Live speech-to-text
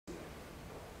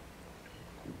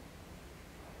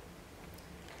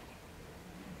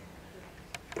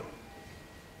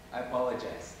I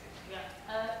apologize. Yeah,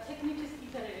 technically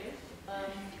competitive.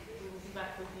 We will be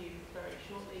back with you very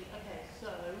shortly. Okay, so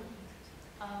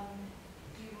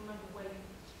do you remember where you?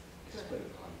 Just put it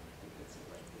on. I think that's it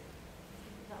right there.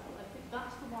 I think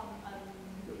that's the one.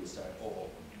 Where we start. Oh,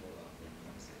 hold on.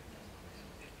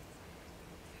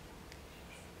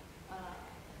 I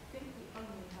think we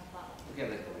only have that one. Okay,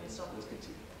 let's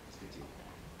continue. Let's continue.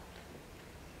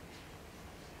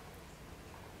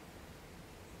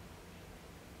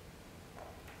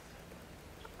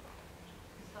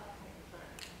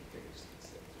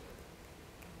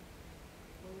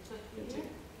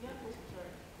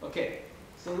 Okay,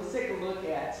 so let's take a look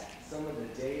at some of the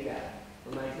data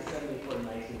from 1974 to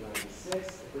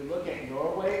 1996. If we look at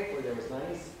Norway, where there was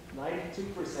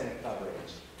 92%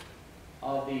 coverage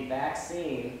of the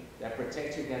vaccine that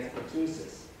protects you against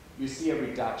pertussis, you see a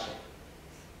reduction.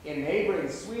 In neighboring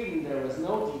Sweden, there was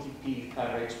no DTP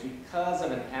coverage because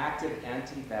of an active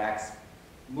anti-vax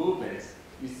movement.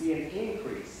 You see an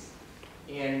increase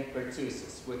in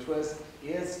pertussis, which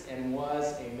is and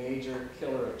was a major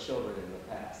killer of children in the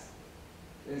past.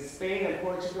 In Spain and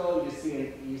Portugal,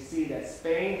 you see that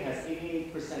Spain has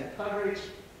 88% coverage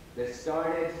that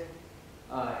started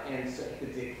and so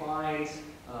it declined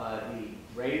the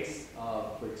rates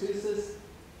of pertussis,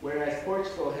 whereas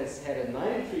Portugal has had a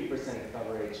 93%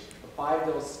 coverage, a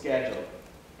 5-dose schedule,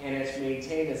 and it's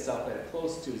maintained itself at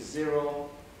close to 0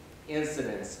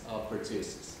 incidence of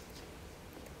pertussis.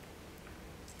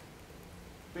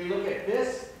 If we look at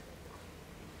this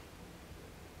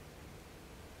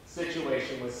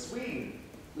situation with Sweden,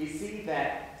 we see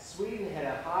that Sweden had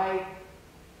a high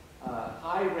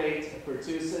rate of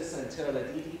pertussis until the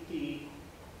DTP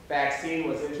vaccine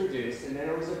was introduced, and then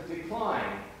there was a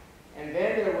decline. And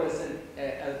then there was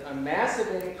a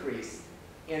massive increase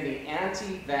in the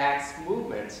anti-vax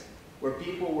movement, where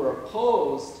people were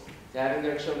opposed to having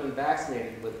their children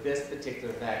vaccinated with this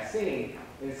particular vaccine,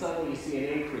 and suddenly you see an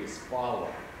increase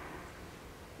following.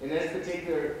 In this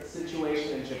particular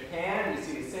situation in Japan, you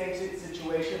see the same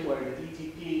situation where the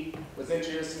DTP was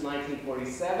introduced in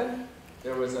 1947.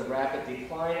 There was a rapid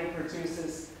decline in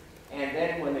pertussis, and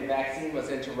then when the vaccine was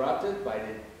interrupted by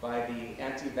the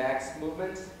anti-vax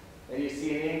movement, then you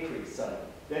see an increase suddenly.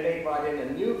 Then they brought in a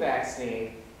new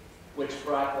vaccine, which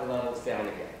brought the levels down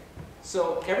again.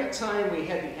 So every time we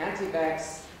had the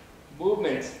anti-vax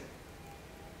movement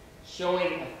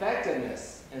showing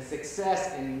effectiveness and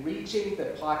success in reaching the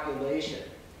population,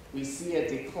 we see a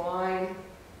decline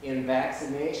in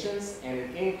vaccinations and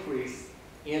an increase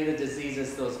in the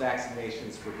diseases those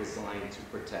vaccinations were designed to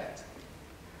protect.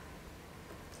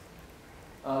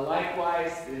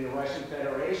 Likewise, in the Russian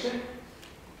Federation,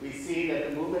 we see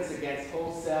that the movements against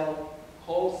wholesale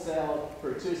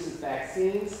pertussis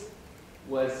vaccines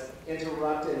was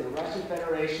interrupted in the Russian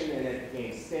Federation, and it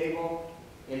became stable.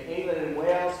 In England and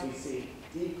Wales, we see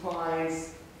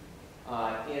declines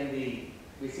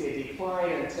we see a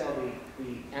decline until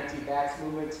the anti-vax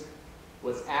movement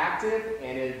was active,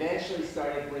 and it eventually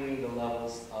started bringing the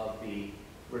levels of the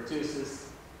pertussis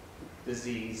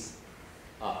disease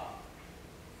up.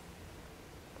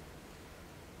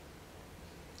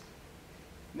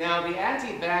 Now, the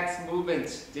anti-vax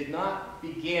movement did not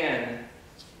begin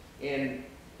in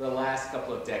the last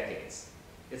couple of decades.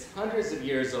 It's hundreds of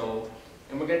years old,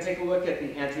 and we're going to take a look at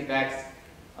the anti-vax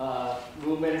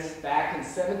movements back in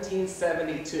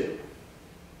 1772.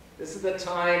 This is the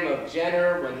time of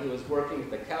Jenner, when he was working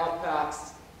with the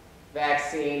cowpox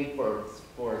vaccine for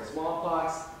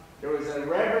smallpox. There was a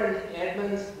Reverend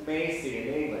Edmund Macy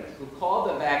in England who called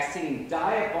the vaccine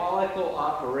diabolical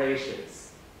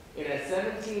operations in a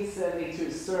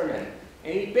 1772 sermon,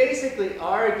 and he basically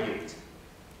argued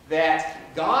that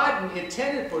God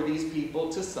intended for these people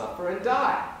to suffer and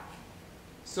die.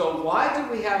 So why do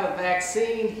we have a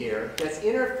vaccine here that's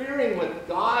interfering with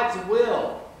God's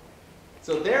will?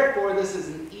 So therefore, this is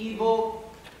an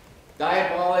evil,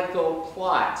 diabolical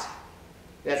plot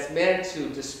that's meant to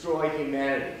destroy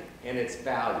humanity and its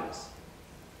values.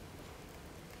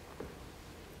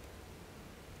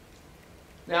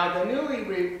 Now,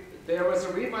 there was a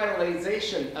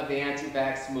revitalization of the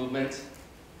anti-vax movement.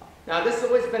 Now, this has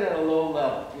always been at a low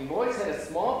level. We've always had a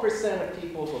small percent of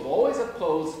people who have always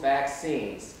opposed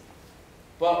vaccines,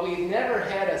 but we've never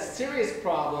had a serious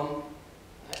problem.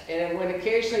 And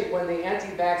occasionally, when the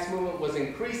anti-vax movement was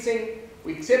increasing,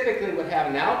 we typically would have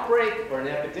an outbreak or an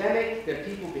epidemic that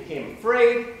people became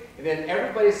afraid, and then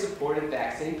everybody supported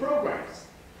vaccine programs.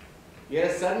 You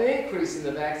had a sudden increase in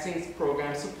the vaccine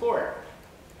program support.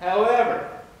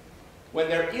 However, when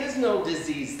there is no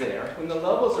disease there, when the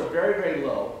levels are very, very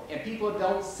low, and people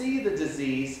don't see the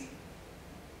disease,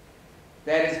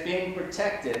 that is being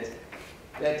protected,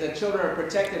 that the children are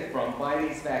protected from by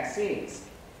these vaccines,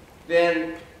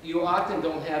 then you often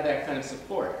don't have that kind of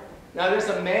support. Now, there's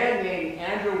a man named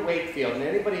Andrew Wakefield, and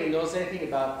anybody who knows anything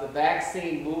about the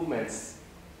vaccine movements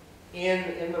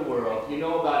in the world, you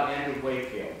know about Andrew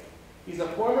Wakefield. He's a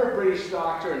former British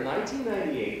doctor in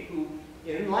 1998 who,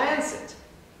 in Lancet,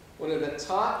 one of the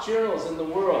top journals in the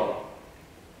world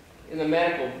in the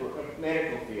medical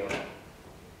field,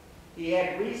 he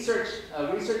had a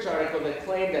research article that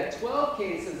claimed that 12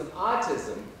 cases of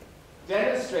autism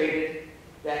demonstrated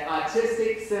that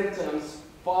autistic symptoms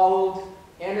followed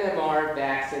MMR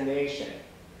vaccination,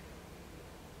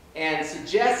 and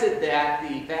suggested that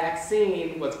the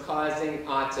vaccine was causing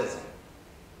autism.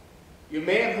 You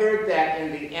may have heard that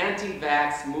in the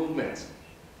anti-vax movement,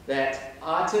 that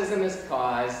autism is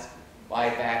caused by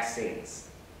vaccines.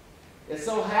 It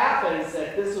so happens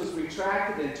that this was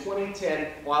retracted in 2010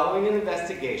 following an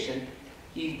investigation.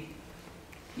 He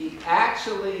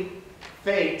actually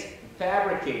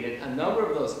fabricated a number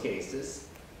of those cases.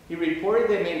 He reported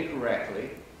them incorrectly,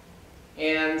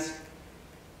 and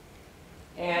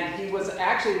he was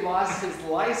actually lost his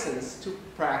license to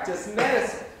practice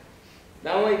medicine,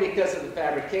 not only because of the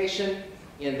fabrication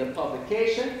in the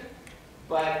publication,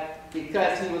 but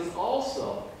because he was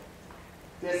also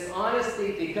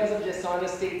because of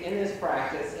dishonesty in his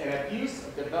practice and abuse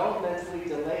of developmentally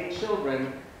delayed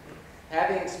children,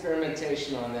 having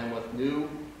experimentation on them with new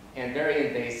and very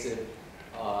invasive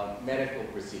medical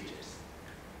procedures.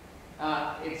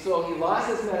 So he lost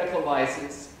his medical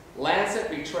license. Lancet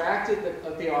retracted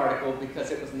the article because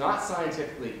it was not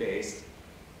scientifically based.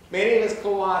 Many of his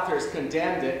co-authors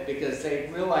condemned it because they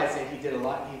realized that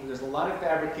there's a lot of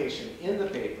fabrication in the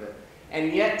paper.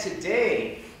 And yet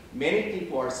today, many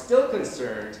people are still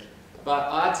concerned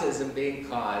about autism being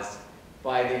caused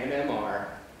by the MMR,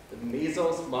 the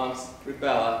measles, mumps,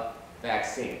 rubella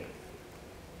vaccine.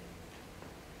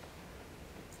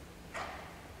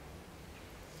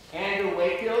 Andrew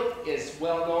Wakefield is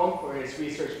well known for his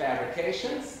research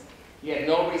fabrications. He had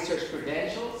no research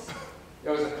credentials.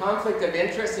 There was a conflict of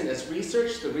interest in his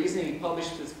research. The reason he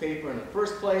published this paper in the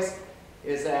first place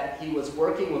is that he was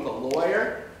working with a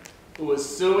lawyer who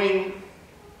was suing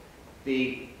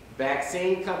the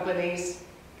vaccine companies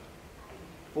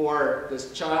for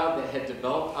this child that had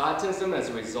developed autism as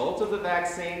a result of the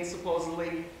vaccine,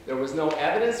 supposedly. There was no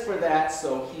evidence for that,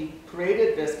 so he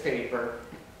created this paper,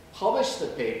 published the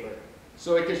paper,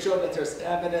 so he could show that there's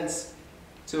evidence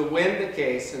to win the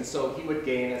case, and so he would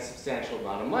gain a substantial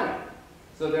amount of money.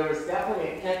 So there was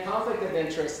definitely a conflict of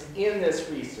interest in this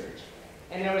research.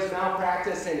 And there was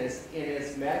malpractice in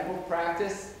his medical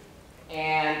practice,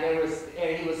 and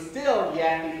he was still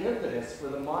yet the impetus for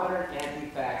the modern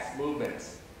anti-vax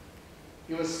movements.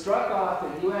 He was struck off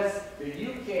the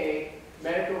UK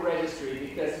medical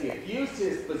registry because he abused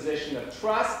his position of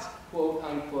trust, quote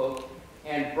unquote,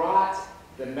 and brought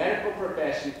the medical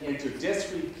profession into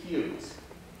disrepute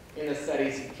in the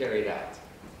studies he carried out.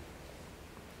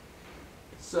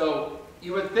 So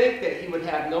you would think that he would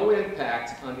have no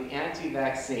impact on the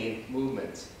anti-vaccine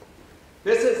movement.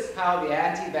 This is how the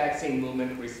anti-vaccine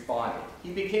movement responded.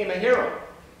 He became a hero.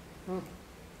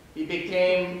 He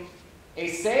became a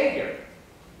savior.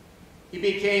 He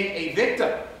became a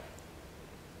victim.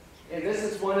 And this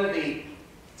is from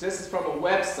a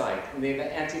website in the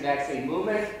anti-vaccine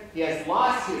movement. He has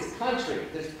lost his country,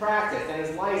 his practice, and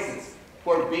his license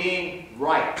for being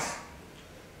right.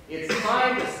 It's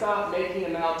time to stop making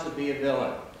him out to be a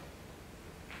villain.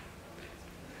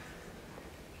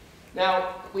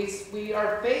 Now, we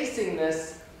are facing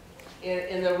this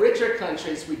in the richer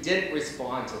countries. We didn't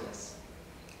respond to this.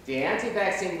 The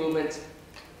anti-vaccine movement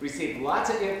received lots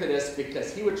of impetus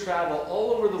because he would travel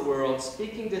all over the world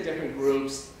speaking to different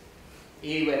groups.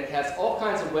 He has all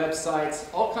kinds of websites,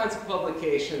 all kinds of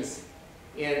publications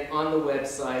on the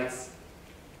websites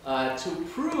to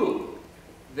prove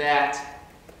that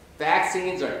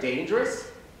vaccines are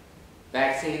dangerous,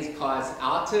 vaccines cause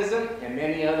autism and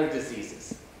many other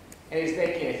diseases. And he's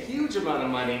making a huge amount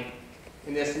of money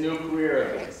in this new career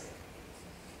of his.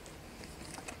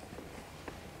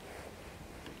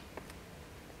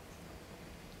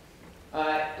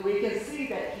 We can see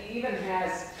that he even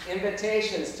has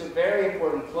invitations to very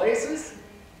important places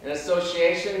and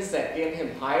associations that give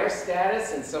him higher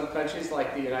status in some countries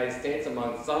like the United States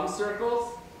among some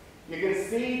circles. You can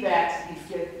see that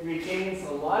he regains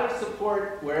a lot of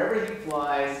support wherever he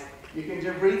flies. You can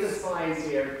just read the signs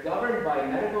here: governed by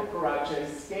medical corruption,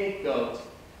 scapegoat.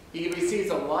 He receives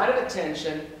a lot of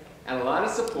attention and a lot of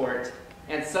support,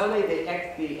 and suddenly the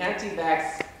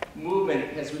anti-vax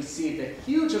movement has received a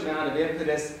huge amount of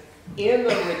impetus in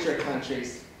the richer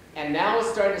countries, and now it's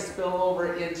starting to spill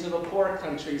over into the poor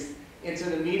countries, into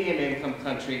the medium income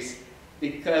countries,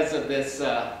 because of this,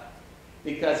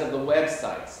 because of the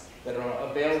websites that are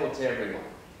available to everyone.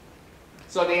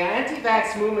 So the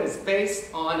anti-vax movement is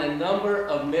based on a number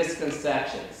of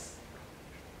misconceptions.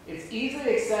 It's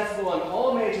easily accessible in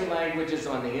all major languages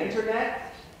on the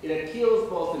internet. It appeals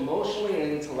both emotionally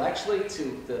and intellectually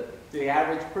to the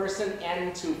average person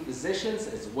and to physicians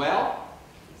as well.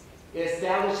 It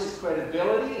establishes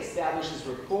credibility, establishes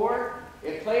rapport.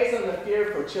 It plays on the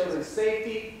fear for children's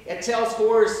safety. It tells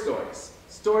horror stories,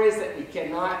 stories that we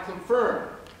cannot confirm.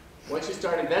 Once you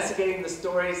start investigating the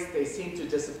stories, they seem to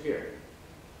disappear.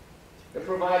 It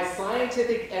provides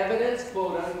scientific evidence,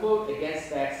 quote unquote, against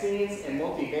vaccines and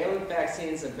multivalent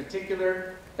vaccines, in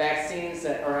particular, vaccines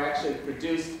that are actually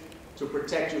produced to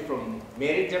protect you from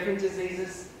many different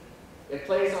diseases. It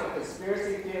plays on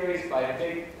conspiracy theories by the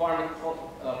big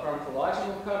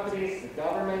pharmacological companies, the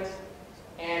government,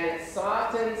 and it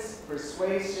softens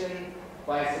persuasion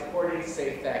by supporting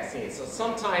safe vaccines. So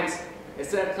sometimes,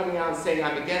 instead of coming out and saying,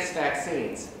 I'm against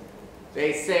vaccines,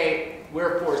 they say,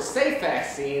 we're for safe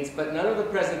vaccines, but none of the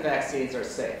present vaccines are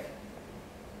safe.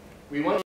 We want